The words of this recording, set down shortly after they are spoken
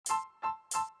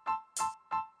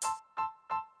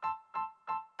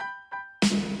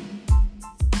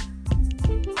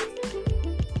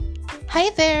Hi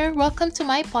there, welcome to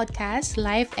my podcast,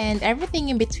 Life and Everything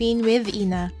in Between with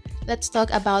Ina. Let's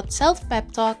talk about self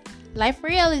pep talk, life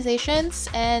realizations,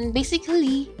 and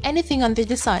basically anything under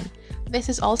the sun. This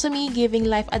is also me giving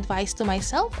life advice to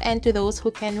myself and to those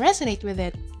who can resonate with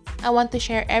it. I want to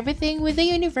share everything with the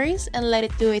universe and let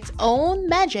it do its own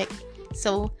magic.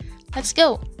 So, let's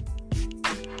go!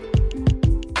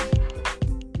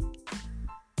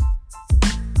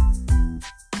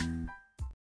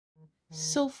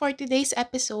 So, for today's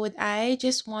episode, I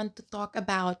just want to talk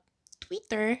about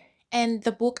Twitter and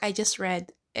the book I just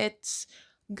read. It's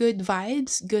Good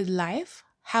Vibes, Good Life: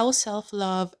 How Self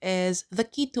Love is the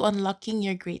Key to Unlocking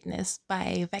Your Greatness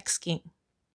by Vex King.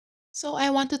 So, I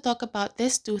want to talk about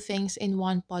these two things in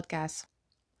one podcast.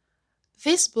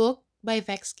 This book by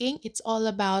Vex King, it's all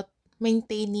about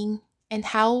maintaining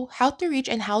and how to reach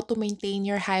and how to maintain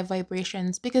your high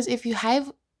vibrations, because if you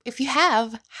have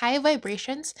high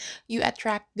vibrations, you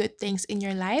attract good things in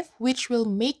your life which will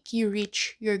make you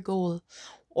reach your goal,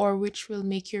 or which will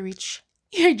make you reach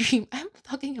your dream. I'm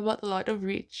talking about a lot of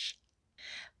reach.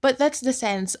 But that's the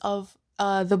sense of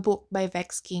the book by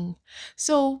Vex King.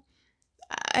 So,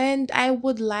 and I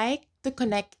would like to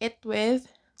connect it with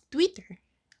Twitter.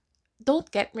 Don't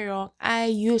get me wrong, I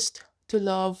used to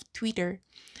love Twitter.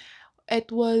 I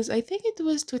think it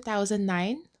was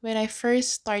 2009 when I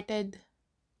first started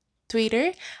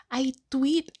Twitter. I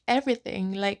tweet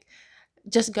everything. Like,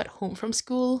 just got home from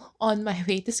school, on my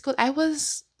way to school. I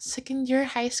was second year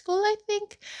high school, I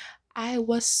think. I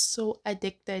was so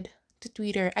addicted to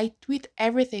Twitter. I tweet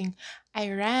everything.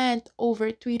 I rant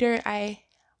over Twitter.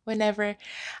 Whenever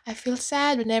I feel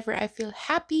sad, whenever I feel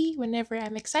happy, whenever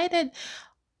I'm excited,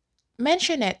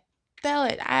 mention it, tell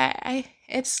it.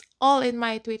 It's all in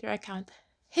my Twitter account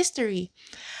history.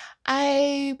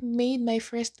 I made my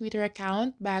first Twitter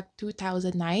account back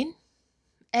 2009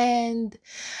 and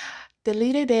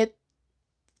deleted it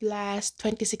last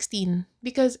 2016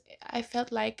 because I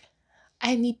felt like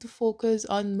I need to focus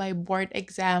on my board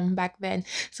exam back then.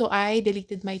 So I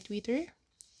deleted my Twitter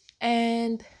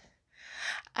and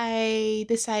I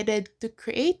decided to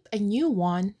create a new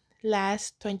one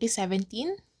last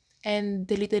 2017 and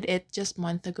deleted it just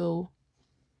month ago.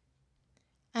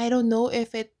 I don't know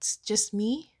if it's just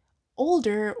me,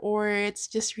 older, or it's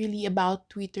just really about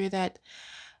Twitter that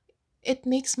it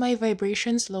makes my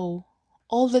vibrations low.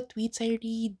 All the tweets I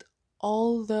read,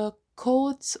 all the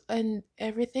quotes and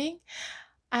everything,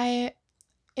 I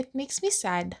it makes me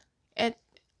sad. And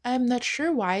I'm not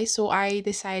sure why, so I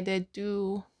decided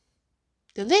to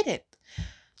delete it.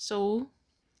 So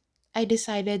I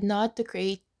decided not to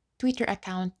create Twitter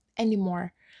account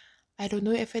anymore. I don't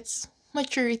know if it's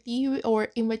maturity or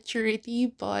immaturity,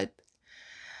 but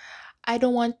I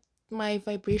don't want my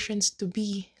vibrations to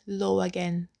be low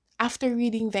again. After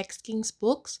reading Vex King's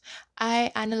books,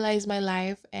 I analyze my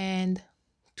life, and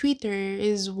Twitter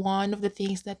is one of the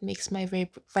things that makes my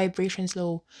vibrations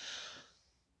low.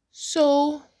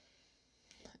 So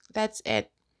that's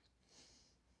it.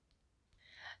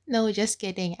 No, just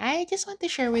kidding. I just want to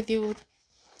share with you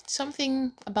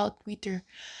something about Twitter.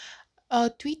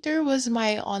 Twitter was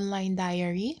my online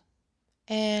diary,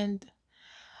 and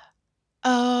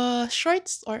short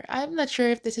story. I'm not sure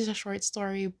if this is a short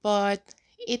story, but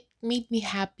it made me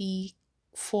happy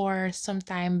for some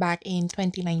time back in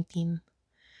 2019.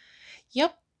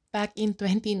 Yep, back in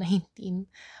 2019.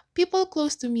 People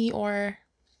close to me, or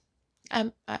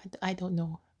I don't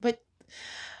know, but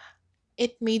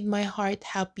it made my heart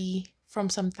happy from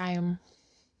some time.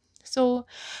 So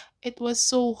it was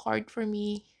so hard for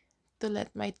me to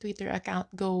let my Twitter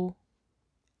account go.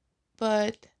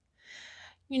 But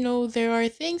there are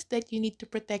things that you need to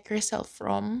protect yourself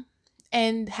from,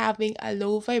 and having a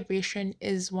low vibration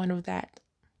is one of that.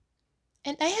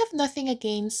 And I have nothing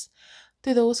against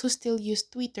to those who still use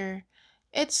Twitter.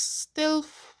 It's still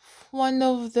one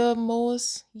of the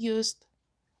most used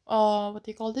what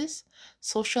do you call this?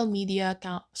 Social media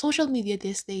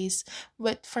these days.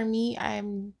 But for me,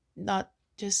 I'm not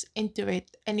just into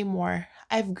it anymore.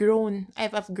 I've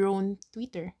outgrown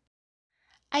Twitter.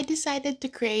 I decided to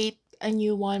create a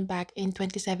new one back in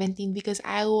 2017 because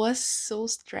I was so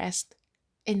stressed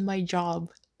in my job.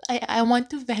 I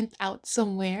want to vent out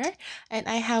somewhere, and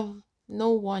I have no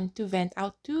one to vent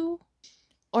out to,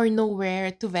 or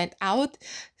nowhere to vent out.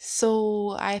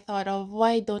 So I thought of,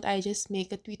 why don't I just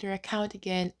make a Twitter account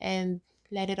again and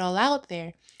let it all out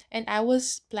there? And I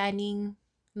was planning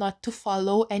not to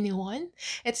follow anyone.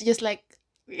 It's just like,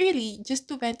 really just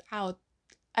to vent out.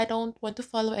 I don't want to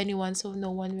follow anyone so no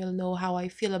one will know how I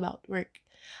feel about work.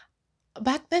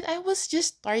 Back then, I was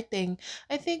just starting.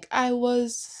 I think I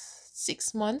was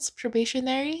 6 months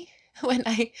probationary. when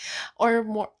I, or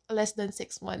more, less than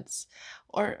 6 months,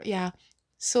 or yeah.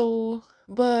 So,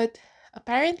 but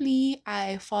apparently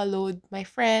I followed my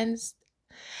friends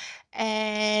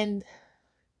and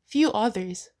few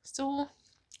others. So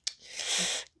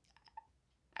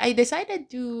I decided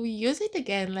to use it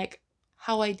again, like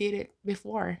how I did it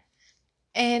before.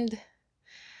 And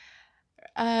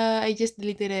I just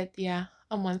deleted it, yeah,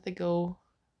 a month ago.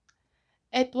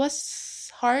 It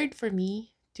was hard for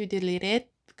me to delete it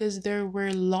because there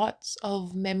were lots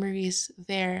of memories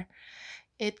there.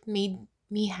 It made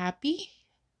me happy.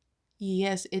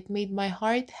 Yes, it made my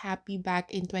heart happy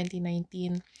back in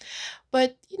 2019.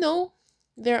 But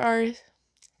there are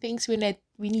things we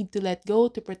need to let go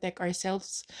to protect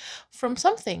ourselves from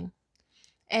something.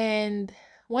 And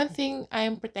one thing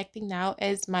I'm protecting now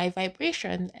is my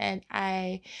vibration, and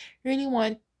I really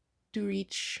want to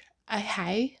reach a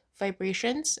high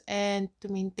vibrations and to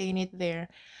maintain it there.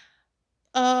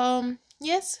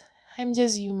 Yes, I'm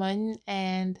just human,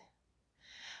 and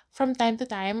from time to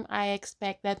time I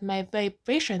expect that my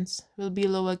vibrations will be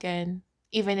low again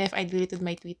even if I deleted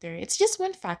my Twitter. It's just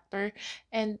one factor,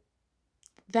 and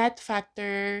that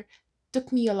factor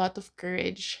took me a lot of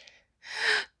courage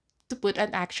to put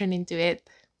an action into it.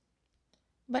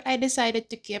 But I decided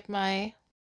to keep my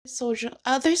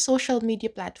social media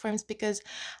platforms because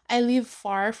I live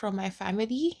far from my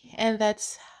family, and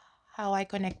that's how I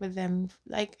connect with them.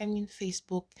 Like, I mean,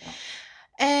 Facebook.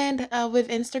 And with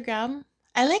Instagram,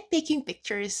 I like taking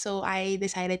pictures, so I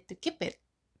decided to keep it.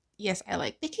 Yes, I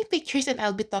like taking pictures, and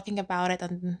I'll be talking about it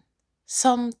on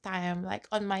sometime, like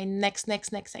on my next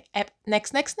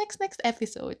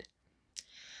episode.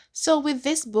 So with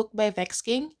this book by Vex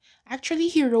King, actually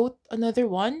he wrote another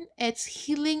one. It's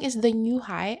Healing is the New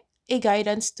High, a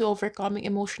guidance to overcoming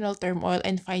emotional turmoil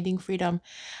and finding freedom.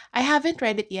 I haven't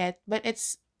read it yet, but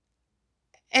it's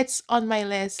on my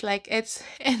list. Like, it's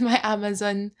in my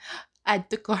Amazon add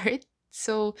to cart.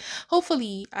 So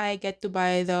hopefully I get to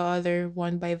buy the other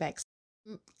one by Vex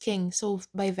King. So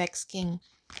by Vex King.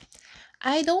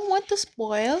 I don't want to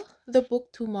spoil the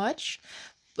book too much,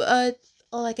 but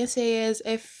all I can say is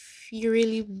if you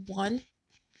really want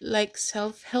like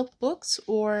self-help books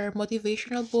or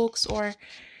motivational books or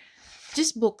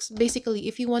just books, basically,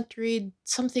 if you want to read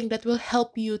something that will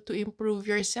help you to improve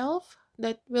yourself,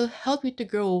 that will help you to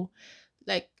grow,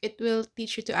 like it will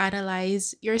teach you to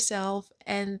analyze yourself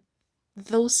and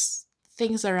those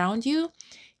things around you,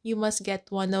 you must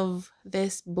get one of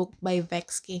this book by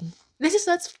Vex King. This is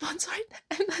not sponsored.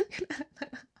 I'm not gonna.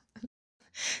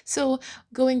 So,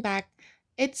 going back,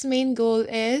 its main goal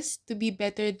is to be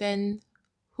better than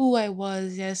who I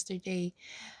was yesterday.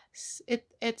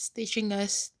 It's teaching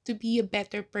us to be a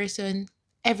better person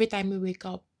every time we wake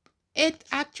up. It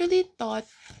actually taught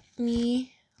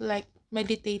me like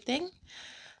meditating.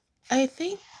 I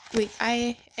think wait,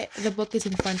 the book is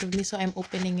in front of me, so I'm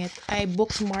opening it. I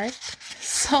bookmarked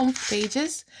some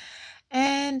pages,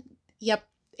 and yep,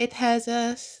 it has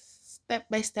a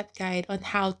step-by-step guide on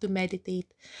how to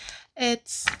meditate.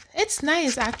 It's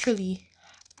nice actually.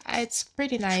 It's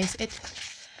pretty nice.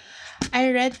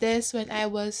 I read this when I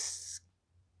was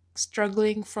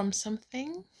struggling from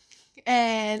something,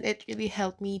 and it really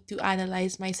helped me to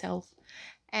analyze myself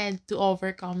and to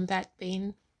overcome that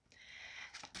pain.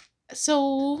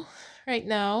 So, right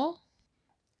now,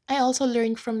 I also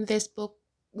learned from this book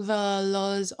the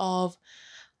laws of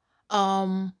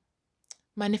um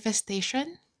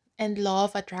manifestation and law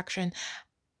of attraction.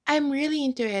 I'm really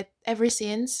into it ever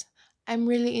since. I'm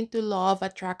really into law of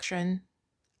attraction.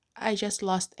 I just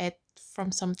lost it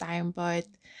from some time, but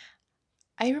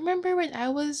I remember when I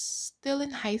was still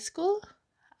in high school,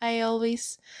 I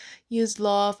always used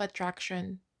law of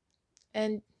attraction.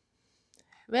 And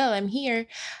well, I'm here.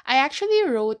 I actually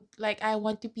wrote like I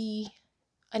want to be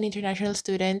an international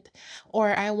student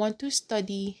or I want to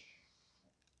study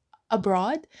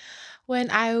abroad when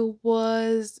I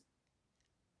was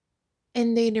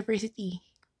in the university.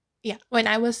 Yeah, when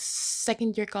I was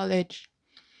second year college.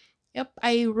 Yep,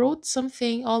 I wrote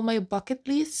something on my bucket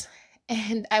list,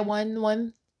 and I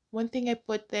one thing I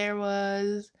put there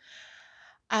was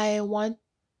I want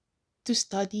to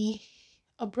study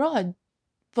abroad.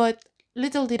 But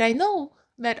little did I know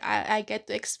that I get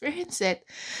to experience it.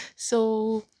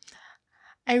 So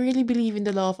I really believe in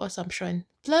the law of assumption,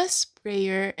 plus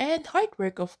prayer and hard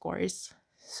work, of course.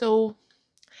 So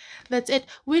that's it.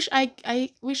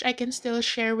 I wish I can still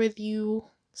share with you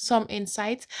some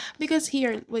insights because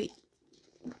here, wait,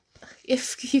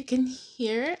 if you can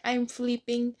hear, I'm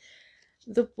flipping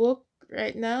the book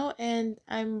right now and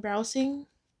I'm browsing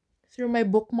through my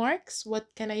bookmarks. What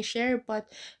can I share?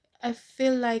 But I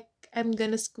feel like I'm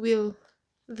gonna squill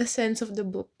the sense of the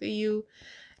book to you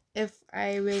if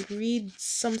I will read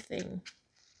something.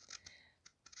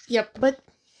 Yep, but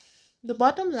the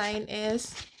bottom line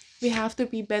is we have to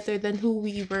be better than who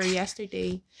we were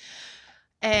yesterday.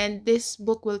 And this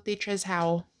book will teach us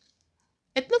how.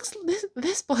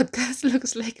 This podcast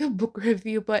looks like a book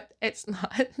review, but it's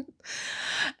not.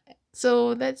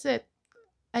 So that's it.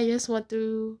 I just want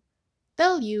to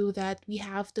tell you that we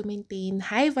have to maintain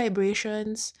high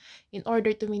vibrations in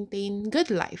order to maintain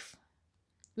good life.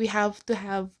 We have to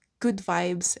have good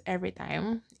vibes every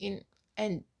time in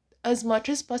and as much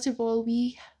as possible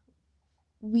we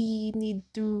need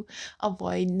to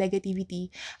avoid negativity.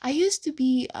 I used to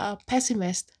be a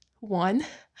pessimist one,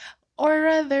 or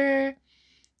rather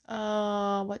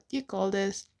what do you call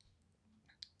this?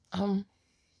 Um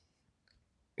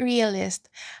Realist.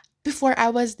 Before I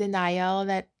was denial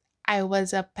that I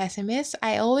was a pessimist.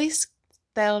 I always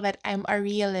tell that I'm a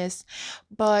realist.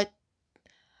 But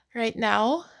right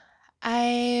now,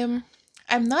 I'm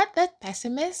I'm not that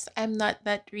pessimist. I'm not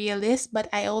that realist, but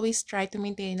I always try to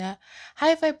maintain a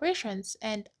high vibrations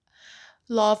and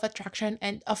law of attraction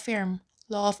and affirm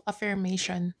law of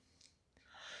affirmation.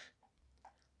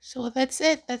 So that's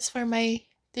it. That's for my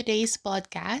today's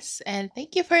podcast. And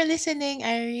thank you for listening.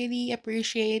 I really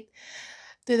appreciate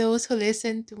to those who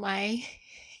listen to my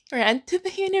rant to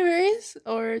the universe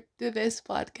or to this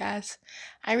podcast.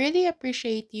 I really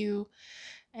appreciate you.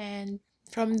 And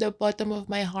from the bottom of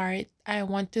my heart, I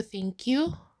want to thank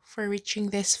you for reaching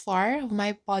this far of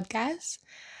my podcast.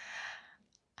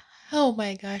 Oh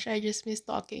my gosh, I just miss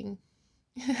talking.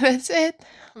 That's it.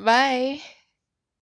 Bye.